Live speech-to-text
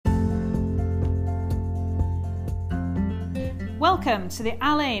Welcome to the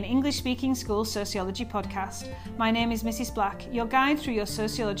Al Ain English Speaking School Sociology Podcast. My name is Mrs. Black, your guide through your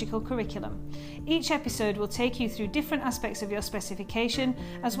sociological curriculum. Each episode will take you through different aspects of your specification,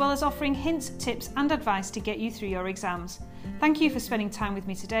 as well as offering hints, tips and advice to get you through your exams. Thank you for spending time with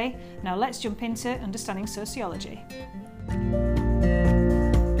me today. Now let's jump into understanding sociology.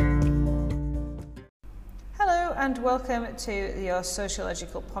 Hello and welcome to your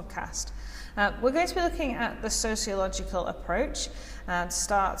sociological podcast. We're going to be looking at the sociological approach to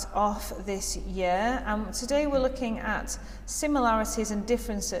start off this year. Today we're looking at similarities and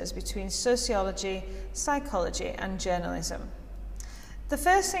differences between sociology, psychology and journalism. The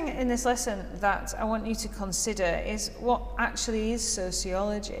first thing in this lesson that I want you to consider is what actually is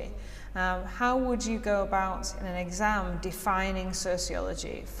sociology. How would you go about in an exam defining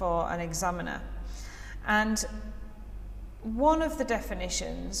sociology for an examiner? And one of the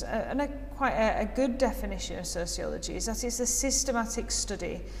definitions, and quite a good definition of sociology, is that it's a systematic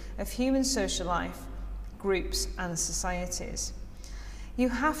study of human social life, groups and societies. You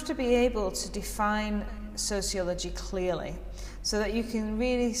have to be able to define sociology clearly so that you can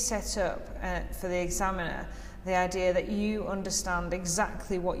really set up for the examiner the idea that you understand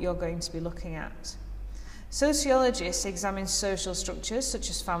exactly what you're going to be looking at. Sociologists examine social structures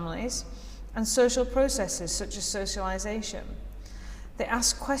such as families and social processes such as socialization. They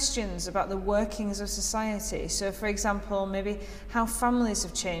ask questions about the workings of society. So, for example, maybe how families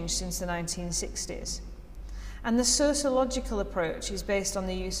have changed since the 1960s. And the sociological approach is based on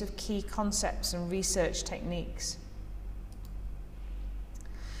the use of key concepts and research techniques.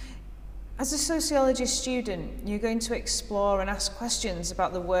 As a sociology student, you're going to explore and ask questions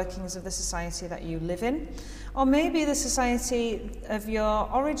about the workings of the society that you live in, or maybe the society of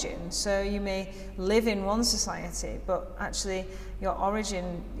your origin. So you may live in one society, but actually your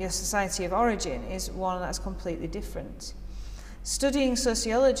society of origin is one that's completely different. Studying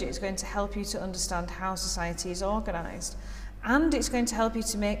sociology is going to help you to understand how society is organised, and it's going to help you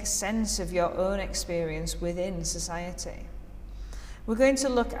to make sense of your own experience within society. We're going to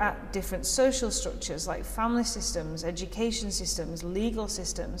look at different social structures like family systems, education systems, legal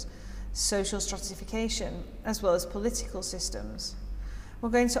systems, social stratification, as well as political systems. We're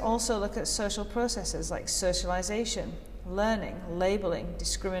going to also look at social processes like socialization, learning, labeling,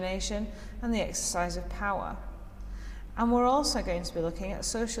 discrimination, and the exercise of power. And we're also going to be looking at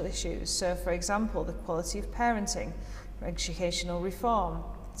social issues. So, for example, the quality of parenting, educational reform,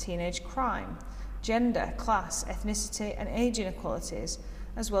 teenage crime, gender, class, ethnicity and age inequalities,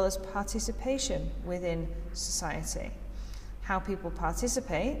 as well as participation within society. How people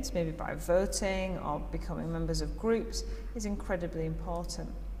participate, maybe by voting or becoming members of groups, is incredibly important.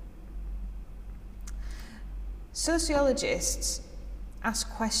 Sociologists ask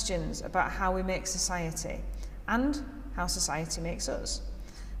questions about how we make society and how society makes us.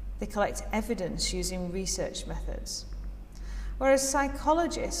 They collect evidence using research methods. Whereas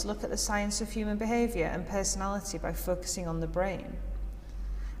psychologists look at the science of human behaviour and personality by focusing on the brain.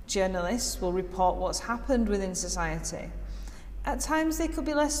 Journalists will report what's happened within society. At times they could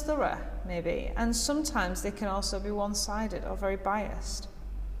be less thorough, maybe, and sometimes they can also be one-sided or very biased.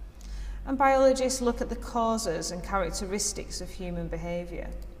 And biologists look at the causes and characteristics of human behaviour.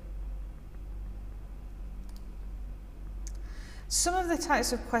 Some of the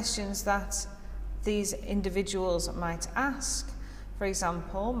types of questions that these individuals might ask, for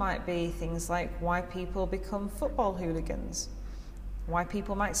example, might be things like why people become football hooligans, why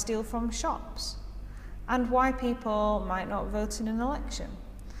people might steal from shops, and why people might not vote in an election.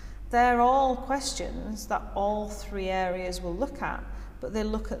 They're all questions that all three areas will look at, but they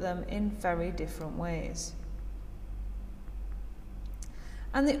look at them in very different ways.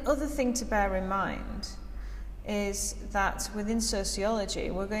 And the other thing to bear in mind is that within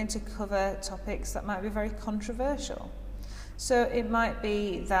sociology we're going to cover topics that might be very controversial. So it might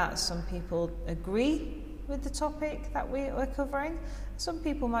be that some people agree with the topic that we're covering, some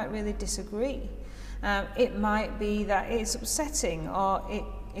people might really disagree. It might be that it's upsetting or it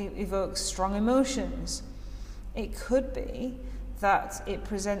evokes strong emotions. It could be that it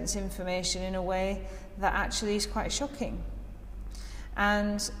presents information in a way that actually is quite shocking.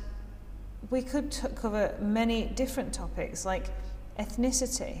 And we could cover many different topics like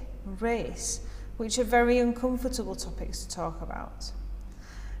ethnicity, race, which are very uncomfortable topics to talk about.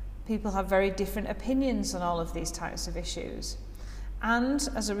 People have very different opinions on all of these types of issues. And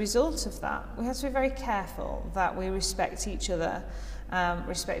as a result of that, we have to be very careful that we respect each other,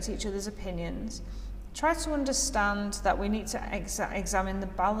 respect each other's opinions, try to understand that we need to examine the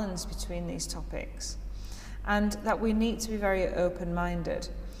balance between these topics, and that we need to be very open-minded.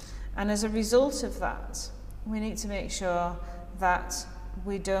 And as a result of that, we need to make sure that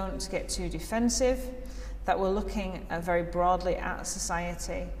we don't get too defensive, that we're looking very broadly at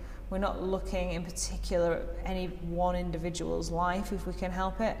society. We're not looking in particular at any one individual's life if we can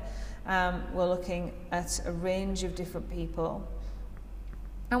help it. We're looking at a range of different people.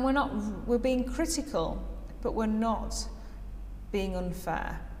 And we're being critical, but we're not being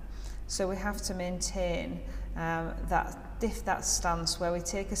unfair. So we have to maintain that stance where we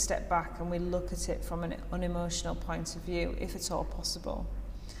take a step back and we look at it from an unemotional point of view, if at all possible.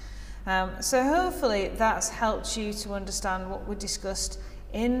 So hopefully that's helped you to understand what we discussed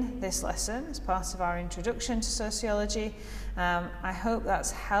in this lesson as part of our introduction to sociology. I hope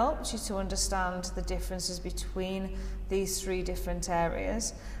that's helped you to understand the differences between these three different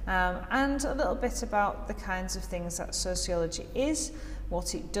areas, and a little bit about the kinds of things that sociology is,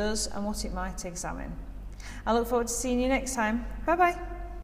 what it does, and what it might examine. I look forward to seeing you next time. Bye bye.